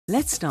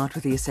Let's start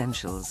with the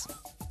essentials.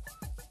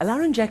 A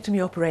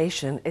laryngectomy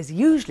operation is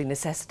usually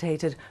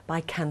necessitated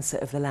by cancer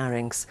of the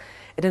larynx.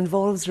 It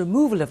involves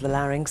removal of the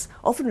larynx,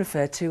 often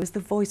referred to as the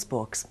voice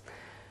box.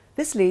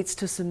 This leads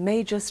to some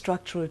major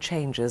structural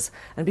changes,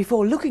 and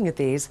before looking at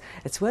these,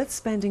 it's worth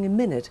spending a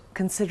minute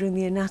considering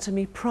the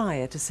anatomy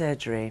prior to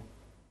surgery.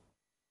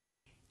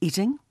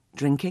 Eating,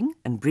 drinking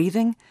and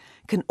breathing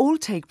can all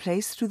take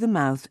place through the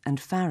mouth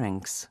and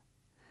pharynx.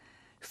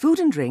 Food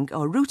and drink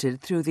are routed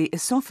through the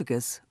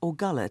esophagus or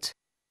gullet.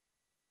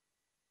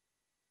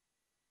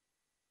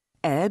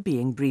 Air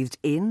being breathed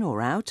in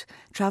or out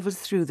travels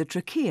through the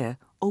trachea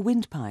or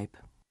windpipe.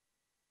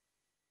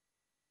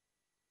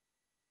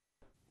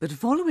 But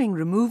following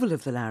removal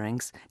of the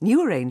larynx,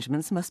 new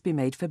arrangements must be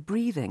made for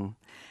breathing,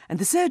 and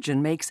the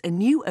surgeon makes a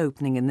new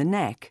opening in the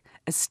neck,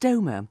 a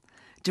stoma,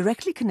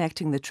 directly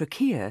connecting the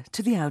trachea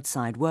to the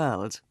outside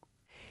world.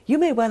 You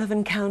may well have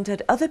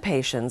encountered other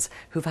patients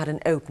who've had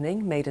an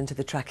opening made into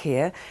the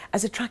trachea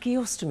as a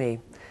tracheostomy,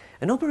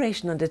 an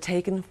operation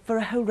undertaken for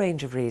a whole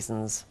range of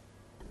reasons.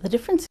 The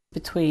difference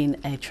between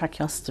a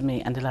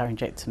tracheostomy and a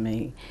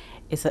laryngectomy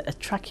is that a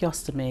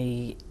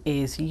tracheostomy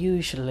is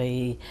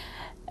usually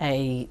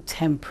a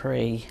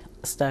temporary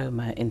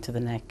stoma into the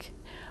neck,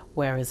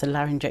 whereas a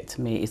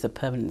laryngectomy is a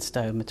permanent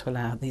stoma to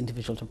allow the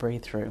individual to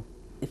breathe through.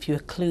 If you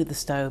occlude the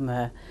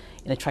stoma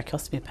in a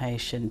tracheostomy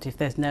patient, if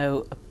there's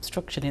no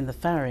obstruction in the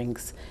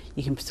pharynx,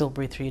 you can still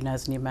breathe through your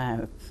nose and your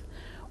mouth,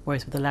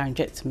 whereas with a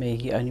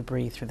laryngectomy, you only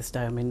breathe through the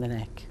stoma in the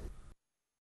neck.